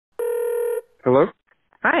Hello?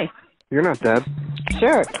 Hi. You're not Dad.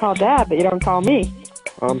 Sure, call Dad, but you don't call me.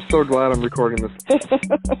 I'm so glad I'm recording this.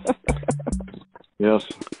 Yes.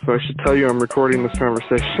 So I should tell you I'm recording this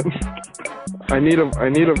conversation. I need a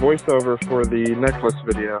voiceover for the necklace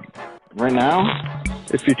video. Right now?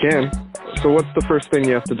 If you can. So what's the first thing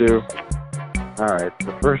you have to do? Alright,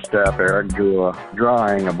 the first step, Eric drew a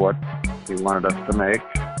drawing of what he wanted us to make.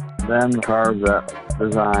 Then carved that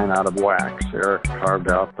design out of wax. Eric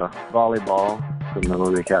carved out the volleyball from the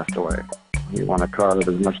movie Castaway. You want to carve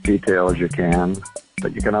as much detail as you can,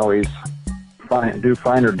 but you can always do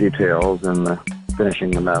finer details in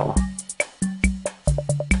finishing the metal.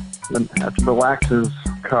 Then after the wax is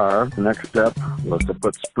carved, the next step was to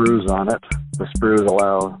put sprues on it. The sprues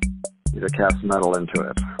allow you to cast metal into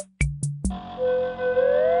it.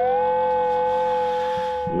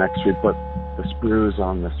 Next we put the sprues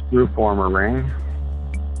on the sprue former ring,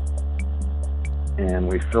 and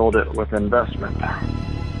we filled it with investment.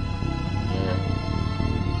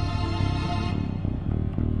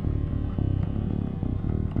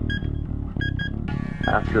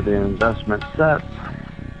 After the investment sets,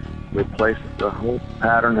 we place the whole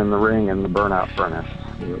pattern in the ring in the burnout furnace.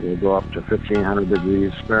 It will go up to 1500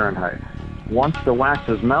 degrees Fahrenheit. Once the wax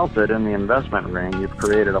is melted in the investment ring, you've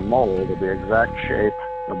created a mold of the exact shape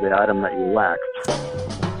of the item that you waxed.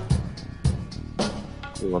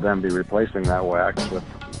 We will then be replacing that wax with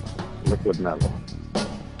liquid metal.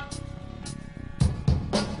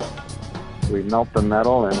 We melt the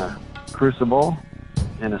metal in a crucible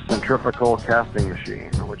in a centrifugal casting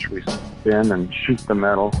machine, which we spin and shoot the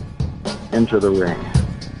metal into the ring.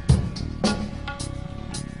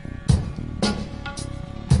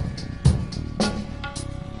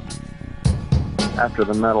 After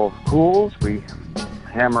the metal cools, we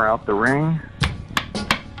hammer out the ring,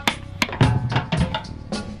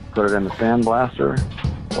 put it in the sandblaster,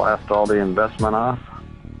 blast all the investment off.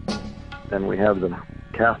 Then we have the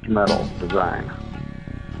cast metal design.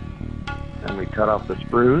 Then we cut off the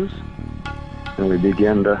sprues, and we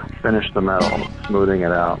begin to finish the metal, smoothing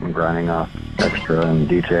it out and grinding off extra and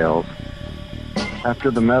details.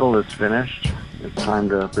 After the metal is finished, it's time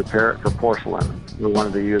to prepare it for porcelain. We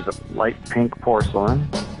wanted to use a light pink porcelain.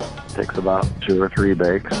 It takes about 2 or 3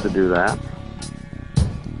 bakes to do that.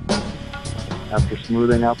 After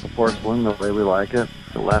smoothing out the porcelain the way we like it,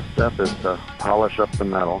 the last step is to polish up the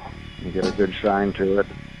metal and get a good shine to it.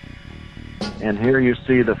 And here you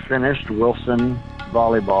see the finished Wilson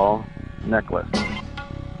volleyball necklace.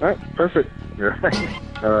 All right, perfect.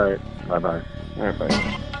 All right, bye-bye. All right,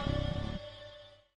 bye.